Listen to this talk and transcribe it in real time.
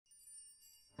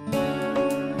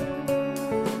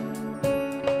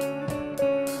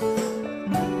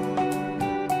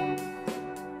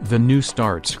The new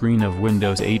start screen of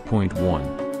Windows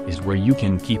 8.1 is where you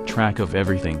can keep track of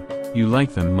everything you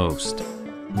like the most,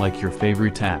 like your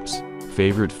favorite apps,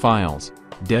 favorite files,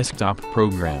 desktop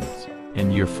programs,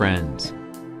 and your friends.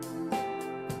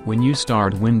 When you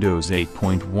start Windows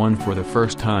 8.1 for the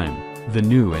first time, the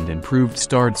new and improved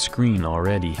start screen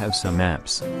already has some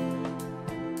apps.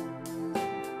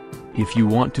 If you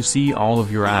want to see all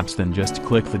of your apps, then just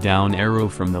click the down arrow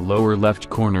from the lower left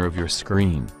corner of your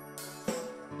screen.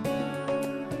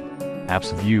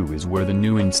 Apps view is where the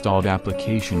new installed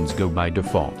applications go by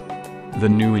default. The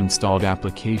new installed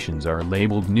applications are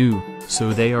labeled new,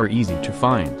 so they are easy to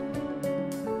find.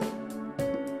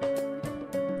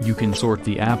 You can sort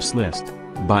the apps list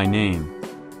by name,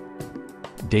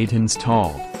 date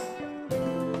installed,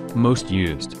 most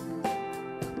used,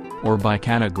 or by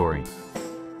category.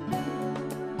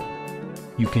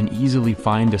 You can easily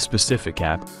find a specific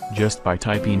app just by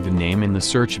typing the name in the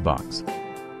search box.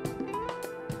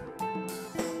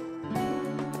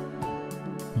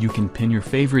 You can pin your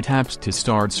favorite apps to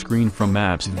start screen from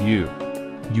Apps View.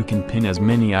 You can pin as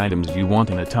many items you want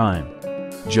in a time.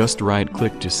 Just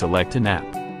right-click to select an app,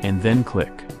 and then click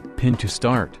Pin to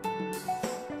start.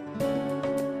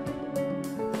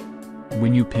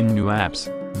 When you pin new apps,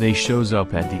 they shows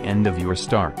up at the end of your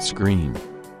start screen.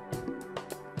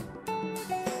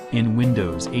 In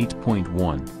Windows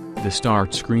 8.1, the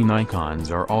start screen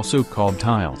icons are also called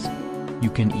tiles.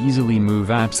 You can easily move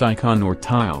apps icon or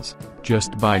tiles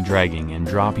just by dragging and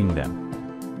dropping them.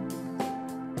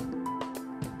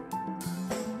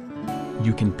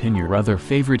 You can pin your other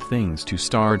favorite things to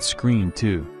start screen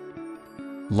too,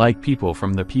 like people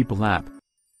from the People app.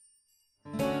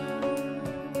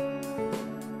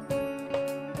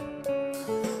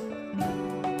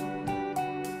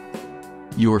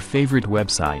 Your favorite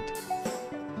website.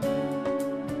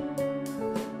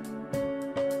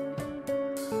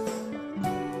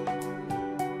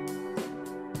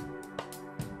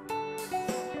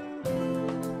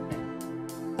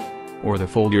 Or the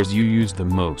folders you use the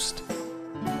most.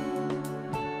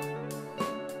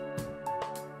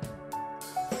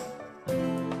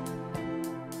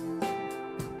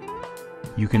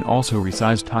 You can also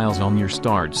resize tiles on your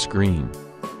start screen.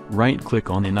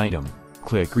 Right-click on an item,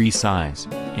 click Resize,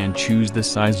 and choose the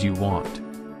size you want.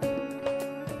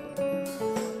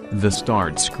 The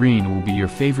start screen will be your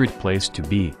favorite place to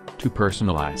be, to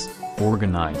personalize,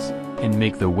 organize, and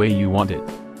make the way you want it.